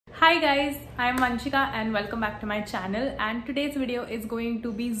Hi guys, I'm Vanshika and welcome back to my channel, and today's video is going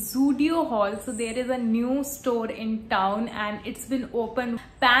to be Zudio haul. So there is a new store in town and it's been open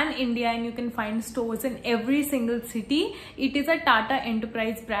pan India and you can find stores in every single city. It is a Tata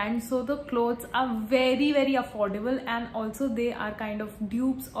Enterprise brand, so the clothes are very affordable and also they are kind of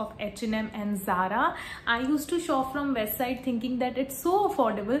dupes of H&M and Zara. I used to shop from West Side thinking that it's so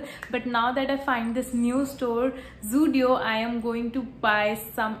affordable, but now that I find this new store Zudio, I am going to buy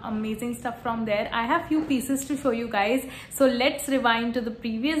some amazing stuff from there. I have few pieces to show you guys, so let's rewind to the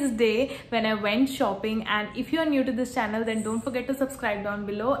previous day when I went shopping. And if you are new to this channel, then don't forget to subscribe down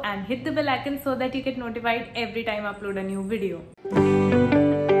below and hit the bell icon so that you get notified every time I upload a new video.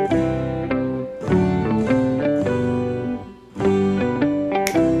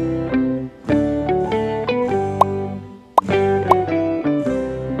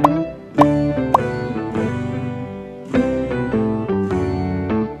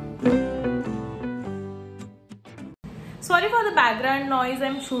 Sorry for the background noise,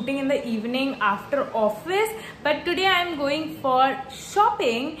 I'm shooting in the evening after office, but today I'm going for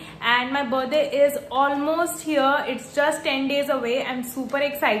shopping and my birthday is almost here. It's just 10 days away. I'm super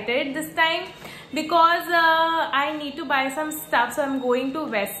excited this time because I need to buy some stuff, so I'm going to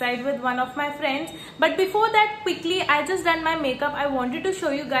West Side with one of my friends. But before that, quickly, I just done my makeup. I wanted to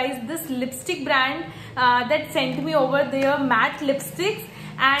show you guys this lipstick brand that sent me over their matte lipsticks.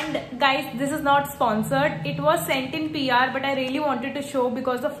 And guys, this is not sponsored, it was sent in PR, but I really wanted to show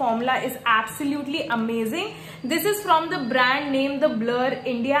because the formula is absolutely amazing. This is from the brand name The Blur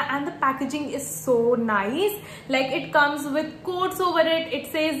India and the packaging is so nice. Like, it comes with quotes over it.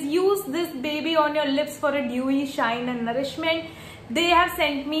 It says, use this baby on your lips for a dewy shine and nourishment. They have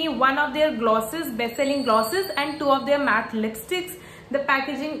sent me one of their glosses, best-selling glosses, and two of their matte lipsticks. The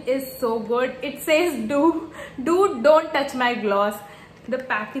packaging is so good. It says, don't touch my gloss. The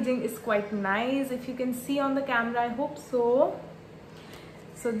packaging is quite nice, if you can see on the camera, I hope so.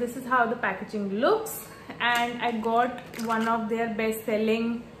 So this is how the packaging looks, and I got one of their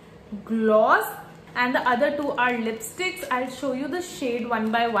best-selling gloss and the other two are lipsticks. I'll show you the shade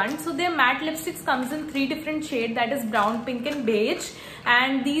one by one. So their matte lipsticks comes in 3 different shades, that is brown, pink and beige,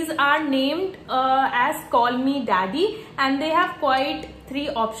 and these are named as Call Me Daddy, and they have quite 3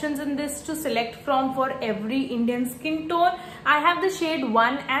 options in this to select from for every Indian skin tone. I have the shade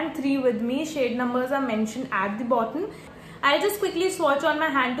 1 and 3 with me. Shade numbers are mentioned at the bottom. I'll just quickly swatch on my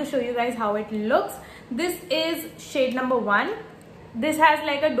hand to show you guys how it looks. This is shade number 1. This has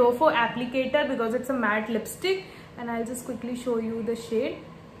like a doe foe applicator because it's a matte lipstick, and I'll just quickly show you the shade.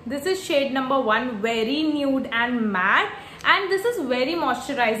 This is shade number 1, very nude and matte, and this is very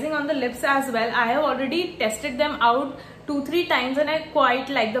moisturizing on the lips as well. I have already tested them out 2-3 times and I quite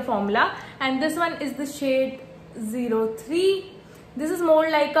like the formula. And this one is the shade 03. This is more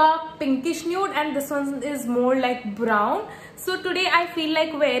like a pinkish nude and this one is more like brown. So today I feel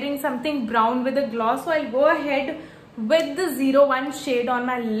like wearing something brown with a gloss, so I'll go ahead with the 01 shade on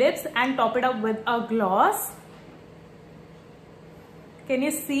my lips and top it up with a gloss. Can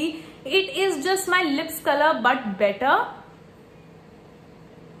you see? It is just my lips color but better.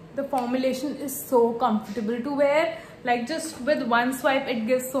 The formulation is so comfortable to wear. Like, just with one swipe it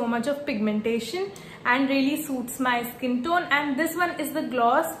gives so much of pigmentation and really suits my skin tone. And this one is the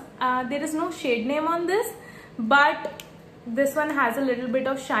gloss. There is no shade name on this, but this one has a little bit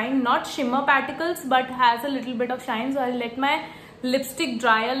of shine, not shimmer particles, but has a little bit of shine. So I'll let my lipstick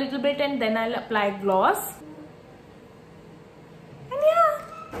dry a little bit and then I'll apply gloss. And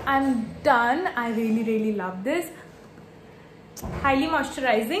yeah, I'm done. I really love this. Highly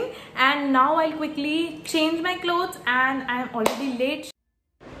moisturizing. And now I'll quickly change my clothes and I'm already late.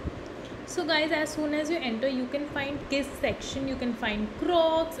 So guys, as soon as you enter, you can find kids section, you can find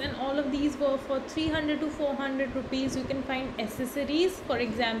Crocs, and all of these were for 300 to 400 rupees. You can find accessories, for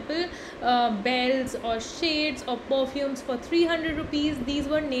example belts or shades or perfumes for 300 rupees. These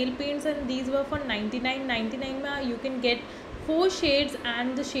were nail paints and these were for 99.99. You can get 4 shades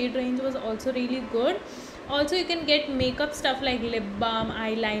and the shade range was also really good. Also, you can get makeup stuff like lip balm,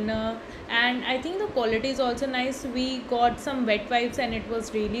 eyeliner, and I think the quality is also nice. We got some wet wipes and it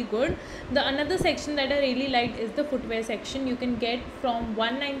was really good. The another section that I really liked is the footwear section. You can get from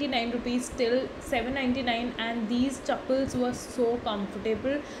 199 rupees till 799, and these chappals were so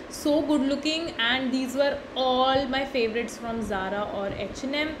comfortable, so good looking, and these were all my favorites from Zara or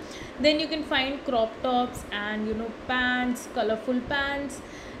H&M. Then you can find crop tops and pants, colorful pants.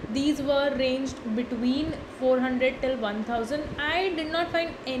 These were ranged between 400 till 1000. I did not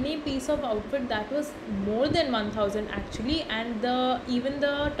find any piece of outfit that was more than 1000 actually, and even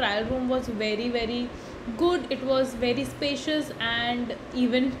the trial room was very good. It was very spacious, and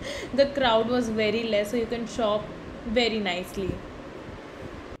even the crowd was very less, so you can shop very nicely.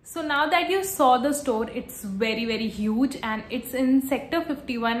 So now that you saw the store, it's very huge, and it's in sector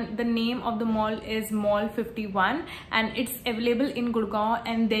 51. The name of the mall is Mall 51, and it's available in Gurgaon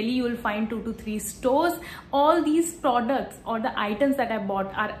and Delhi. You will find 2 to 3 stores. All these products or the items that I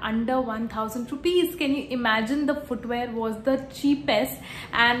bought are under 1000 rupees. Can you imagine? The footwear was the cheapest,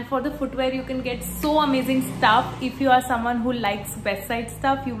 and for the footwear you can get so amazing stuff. If you are someone who likes west side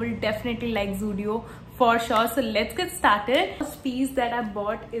stuff, you will definitely like Zudio for sure. So let's get started. First piece that I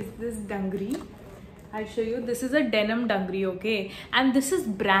bought is this dungaree. I'll show you. This is a denim dungaree, okay, and this is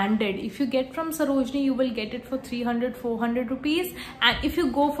branded. If you get from Sarojini, you will get it for 300-400 rupees, and if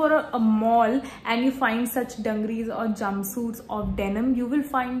you go for a mall and you find such dungarees or jumpsuits of denim, you will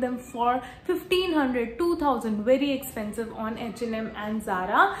find them for 1500-2000, very expensive on H&M and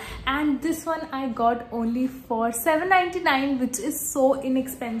Zara. And this one I got only for 799, which is so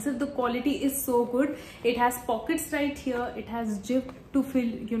inexpensive. The quality is so good. It has pockets right here. It has zip to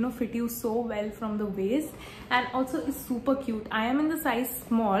fit you so well from the waist, and also it's super cute. I am in the size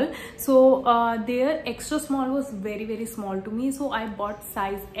small, so their extra small was very small to me, so I bought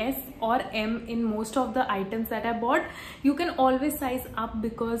size S or M in most of the items that I bought. You can always size up,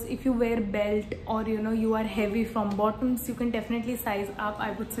 because if you wear belt or you are heavy from bottoms, you can definitely size up,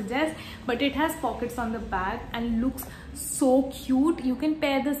 I would suggest. But it has pockets on the back and looks so cute. You can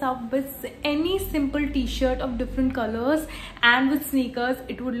pair this up with any simple t-shirt of different colors, and with sneakers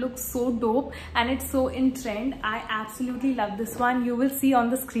it would look so dope, and it's so in trend. I absolutely love this one. You will see on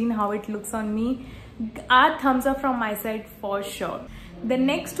the screen how it looks on me. A thumbs up from my side for sure. The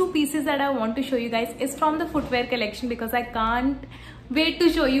next two pieces that I want to show you guys is from the footwear collection, because I can't wait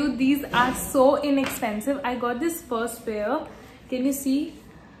to show you. These are so inexpensive. I got this first pair. Can you see?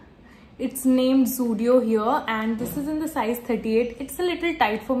 It's named Zudio here, and this is in the size 38. It's a little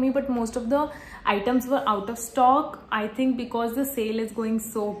tight for me, but most of the items were out of stock. I think because the sale is going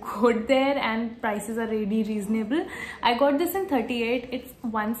so good there and prices are really reasonable. I got this in 38. It's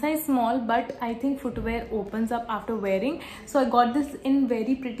one size small, but I think footwear opens up after wearing. So I got this in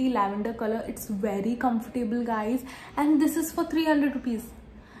very pretty lavender color. It's very comfortable, guys, and this is for 300 rupees.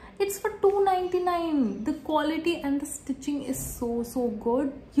 It's for 299. The quality and the stitching is so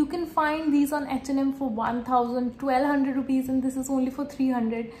good. You can find these on H&M for 1000, 1200 rupees, and this is only for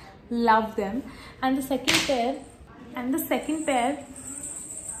 300. Love them. And the second pair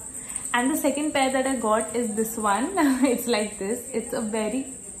that I got is this one. It's like this. It's a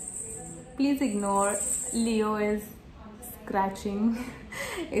very, please ignore, Leo is scratching.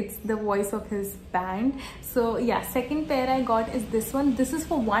 It's the voice of his band. So yeah, second pair I got is this one. This is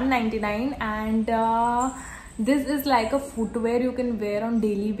for 199, and this is like a footwear you can wear on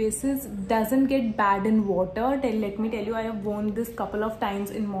daily basis. Doesn't get bad in water. Let me tell you, I have worn this couple of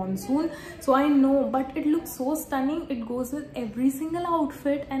times in monsoon, so I know, but it looks so stunning. It goes with every single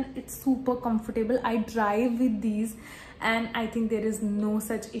outfit, and it's super comfortable. I drive with these, and I think there is no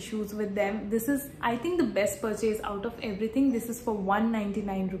such issues with them. This is, I think, the best purchase out of everything. This is for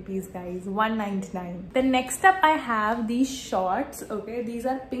 199 rupees, guys. 199. The next up, I have these shorts. Okay, these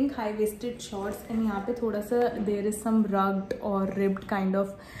are pink high-waisted shorts, and यहाँ पे थोड़ा सा there is some rugged or ribbed kind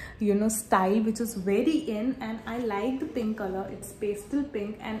of style, which is very in, and I like the pink color. It's pastel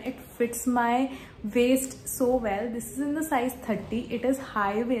pink, and it fits my waist so well. This is in the size 30. It is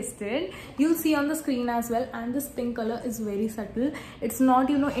high-waisted. You'll see on the screen as well, and this pink color is very subtle. It's not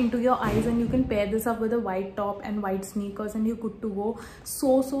into your eyes, and you can pair this up with a white top and white sneakers, and you're good to go.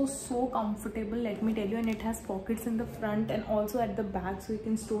 So comfortable, let me tell you. And it has pockets in the front and also at the back, so you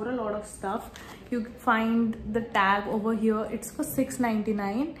can store a lot of stuff. You find the tag over here. It's for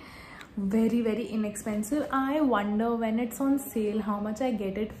 699. Very inexpensive. I wonder when it's on sale how much I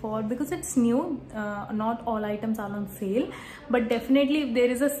get it for, because it's new. Not all items are on sale, but definitely if there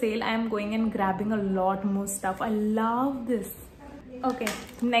is a sale, I am going and grabbing a lot more stuff. I love this. Okay,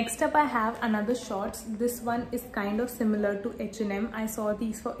 next up I have another shorts. This one is kind of similar to H&M. I saw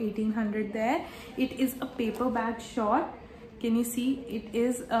these for 1800 there. It is a paper bag short. Can you see? It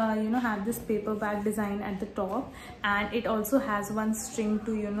is have this paper bag design at the top, and it also has one string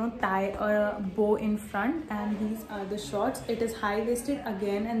to tie a bow in front. And these are the shorts. It is high-waisted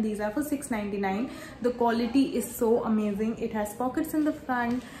again, and these are for 699. The quality is so amazing. It has pockets in the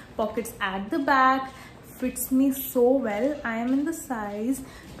front, pockets at the back, fits me so well. I am in the size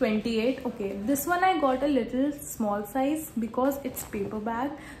 28. Okay, this one I got a little small size because it's paper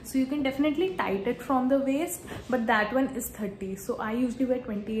bag, so you can definitely tight it from the waist, but that one is 30. So I usually wear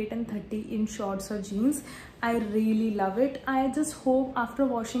 28 and 30 in shorts or jeans. I really love it. I just hope after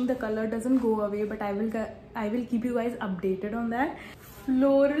washing the color doesn't go away, but I will keep you guys updated on that.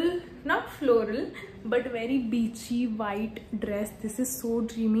 Floral, not floral, but very beachy white dress. This is so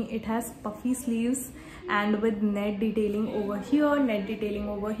dreamy. It has puffy sleeves and with net detailing over here, net detailing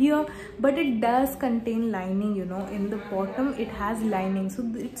over here, but it does contain lining, you know. In the bottom it has lining, so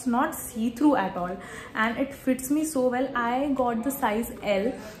it's not see-through at all, and it fits me so well. I got the size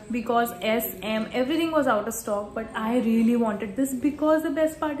L because S, M, everything was out of stock, but I really wanted this because the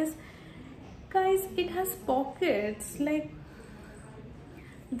best part is, guys, it has pockets. Like,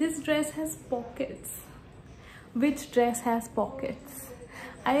 this dress has pockets. Which dress has pockets?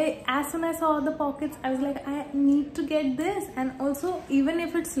 As soon as I saw the pockets, I was like, I need to get this. And also, even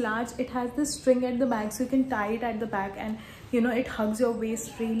if it's large, it has this string at the back, so you can tie it at the back, and you know, it hugs your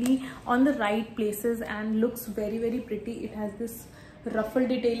waist really on the right places and looks very, very pretty. It has this ruffle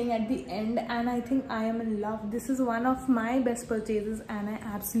detailing at the end, and I think I am in love. This is one of my best purchases, and I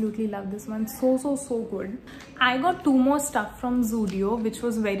absolutely love this one. So good. I got two more stuff from Zudio, which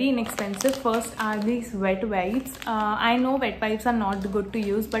was very inexpensive. First are these wet wipes. I know wet wipes are not good to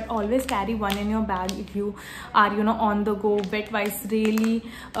use, but always carry one in your bag if you are, you know, on the go. Wet wipes really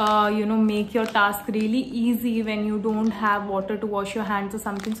you know, make your task really easy when you don't have water to wash your hands or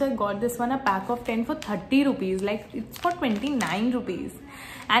something. So I got this one, a pack of 10 for 30 rupees. Like, it's for 29 rupees.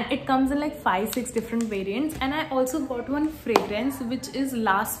 And it comes in like 5-6 different variants. And I also got one fragrance, which is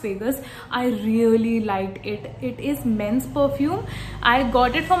Las Vegas. I really liked it. It is men's perfume. I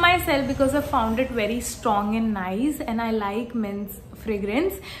got it for myself because I found it very strong and nice, and I like men's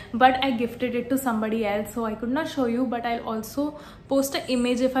fragrance, but I gifted it to somebody else, so I could not show you, but I'll also post an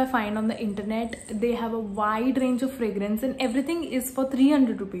image if I find on the internet. They have a wide range of fragrance, and everything is for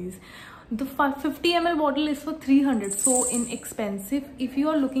 300 rupees. The 50 ml bottle is for 300, so inexpensive. If you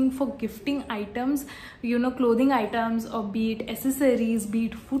are looking for gifting items, you know, clothing items, or be it accessories, be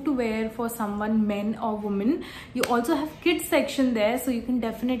it footwear for someone, men or women, you also have kids section there, so you can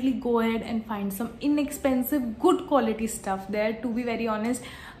definitely go ahead and find some inexpensive, good quality stuff there. To be very honest,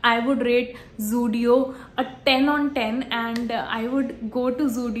 I would rate Zudio a 10 on 10, and I would go to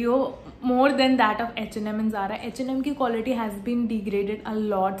Zudio more than that of H&M and Zara. H&M ki quality has been degraded a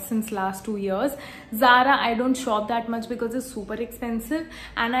lot since last 2 years. Zara, I don't shop that much because it's super expensive,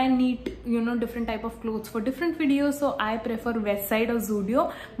 and I need, you know, different type of clothes for different videos, so I prefer Westside or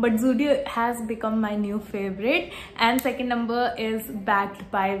Zudio. But Zudio has become my new favorite, and second number is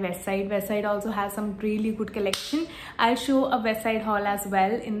backed by Westside. Westside also has some really good collection. I'll show a Westside haul as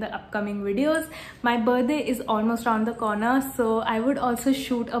well in the upcoming videos. My birthday is almost around the corner, so I would also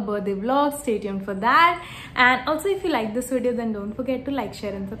shoot a birthday vlog. Stay tuned for that. And also, if you like this video, then don't forget to like,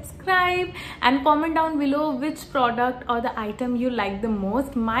 share and subscribe, and comment down below which product or the item you like the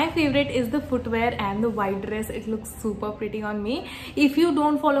most. My favorite is the footwear and the white dress. It looks super pretty on me. If you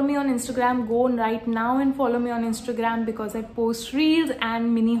don't follow me on Instagram, go right now and follow me on Instagram, because I post reels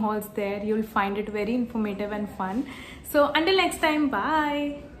and mini hauls there. You'll find it very informative and fun. So until next time,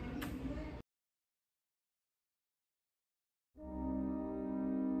 bye.